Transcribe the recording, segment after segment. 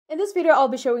In this video, I'll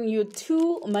be showing you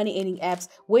two money earning apps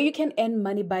where you can earn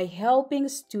money by helping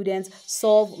students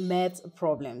solve math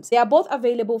problems. They are both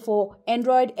available for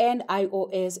Android and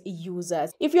iOS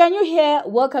users. If you are new here,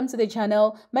 welcome to the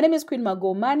channel. My name is Queen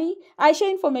Magomani. I share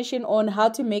information on how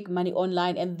to make money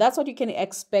online, and that's what you can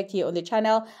expect here on the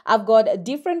channel. I've got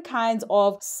different kinds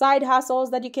of side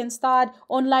hustles that you can start,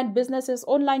 online businesses,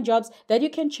 online jobs that you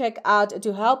can check out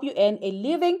to help you earn a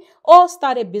living or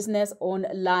start a business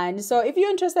online. So if you're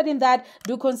interested in that,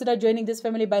 do consider joining this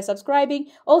family by subscribing,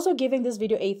 also giving this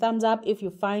video a thumbs up if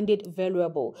you find it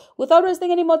valuable. Without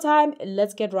wasting any more time,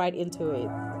 let's get right into it.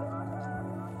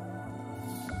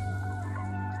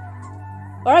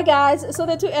 Alright guys, so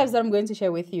the two apps that I'm going to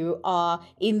share with you are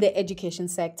in the education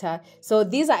sector. So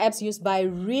these are apps used by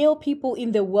real people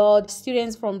in the world,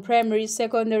 students from primary,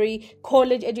 secondary,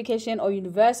 college education or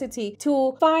university,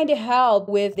 to find help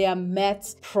with their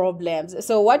maths problems.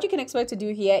 So what you can expect to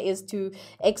do here is to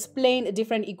explain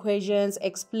different equations,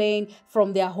 explain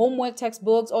from their homework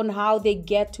textbooks on how they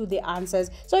get to the answers.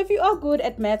 So if you are good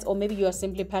at maths, or maybe you are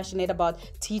simply passionate about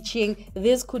teaching,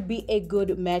 this could be a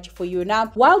good match for you. Now,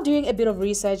 while doing a bit of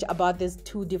research about these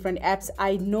two different apps,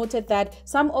 I noted that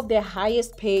some of the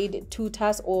highest paid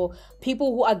tutors or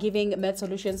people who are giving math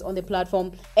solutions on the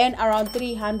platform earn around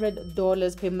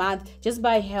 $300 per month just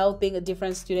by helping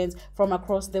different students from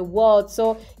across the world.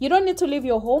 So you don't need to leave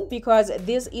your home because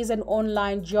this is an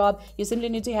online job. You simply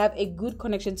need to have a good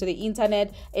connection to the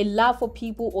internet, a love for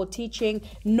people or teaching,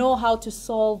 know how to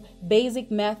solve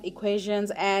basic math equations,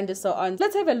 and so on.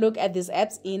 Let's have a look at these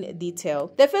apps in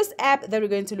detail. The first app that we're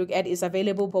going to look at is available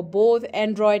for both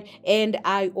Android and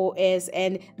iOS,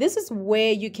 and this is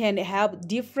where you can help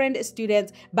different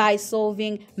students by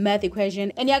solving math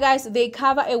equation. And yeah guys, they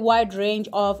cover a wide range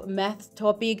of math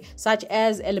topics such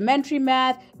as elementary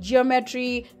math,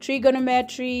 geometry,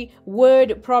 trigonometry,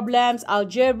 word problems,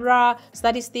 algebra,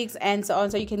 statistics, and so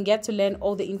on. So you can get to learn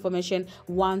all the information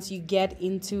once you get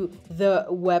into the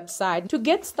website. To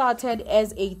get started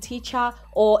as a teacher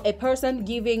or a person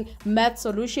giving math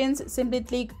solutions, simply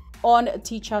click on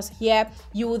teachers here.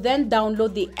 You will then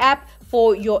download the app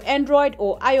for your Android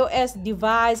or iOS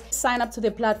device, sign up to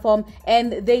the platform,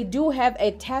 and they do have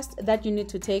a test that you need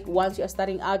to take once you're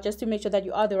starting out just to make sure that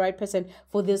you are the right person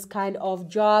for this kind of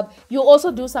job. You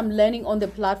also do some learning on the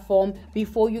platform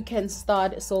before you can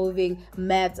start solving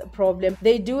math problems.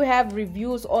 They do have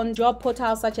reviews on job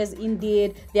portals such as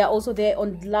Indeed. They are also there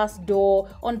on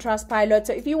Glassdoor, on Trustpilot.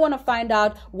 So if you want to find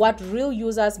out what real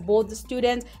users, both the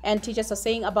students and teachers, are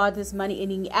saying about this money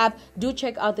earning app, do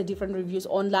check out the different reviews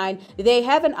online. They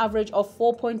have an average of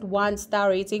 4.1 star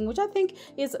rating, which I think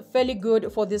is fairly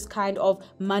good for this kind of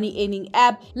money earning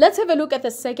app. Let's have a look at the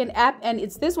second app, and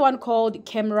it's this one called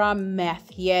Camera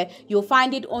Math here. You'll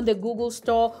find it on the Google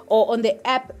Store or on the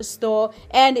App Store,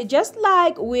 and just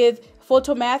like with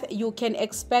Photo Math, you can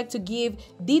expect to give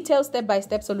detailed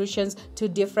step-by-step solutions to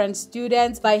different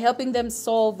students by helping them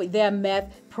solve their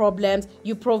math problems.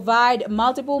 You provide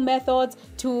multiple methods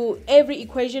to every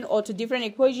equation or to different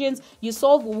equations. You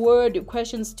solve word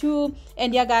questions too,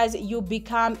 and yeah guys, you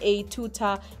become a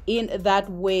tutor in that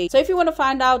way. So if you want to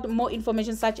find out more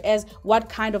information such as what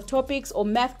kind of topics or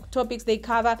math topics they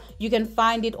cover, you can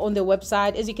find it on the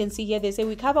website. As you can see here, they say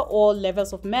we cover all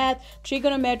levels of math,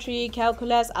 trigonometry,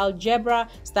 calculus, algebra,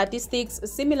 statistics,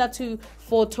 similar to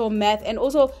Photo Math. And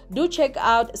also do check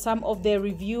out some of the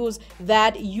reviews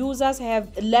that users have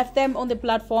left them on the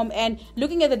platform, and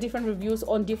looking at the different reviews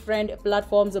on different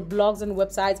platforms, blogs and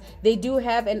websites, they do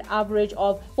have an average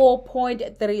of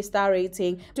 4.3 star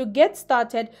rating. To get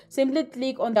started, simply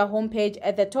click on the homepage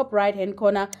at the top right hand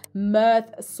corner,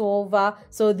 Math Solver.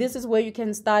 So this is where you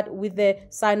can start with the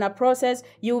sign up process.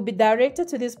 You will be directed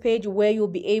to this page where you'll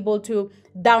be able to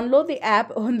download the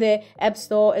app on the App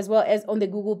Store as well as on the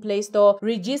Google Play Store,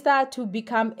 register to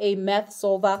become a math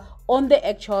solver on the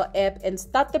actual app, and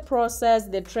start the process,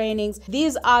 the trainings.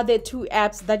 These are the two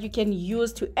apps that you can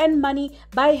use to earn money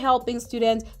by helping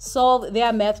students solve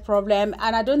their math problem.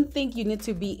 And I don't think you need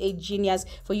to be a genius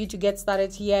for you to get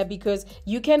started here, because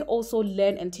you can also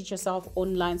learn and teach yourself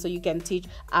online so you can teach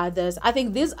others. I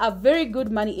think these are very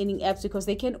good money earning apps because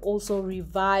they can also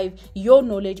revive your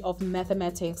knowledge of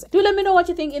mathematics. Do let me know what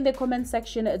you think in the comment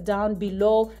section down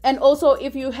below. And also,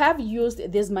 if you have used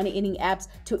these money earning apps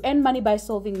to earn money by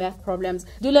solving math problems,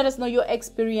 do let us know your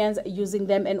experience using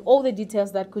them and all the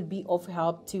details that could be of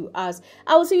help to us.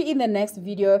 I will see you in the next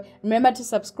video. Remember to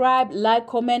subscribe, like,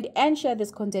 comment, and share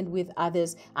this content with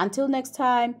others. Until next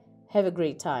time, have a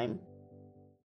great time.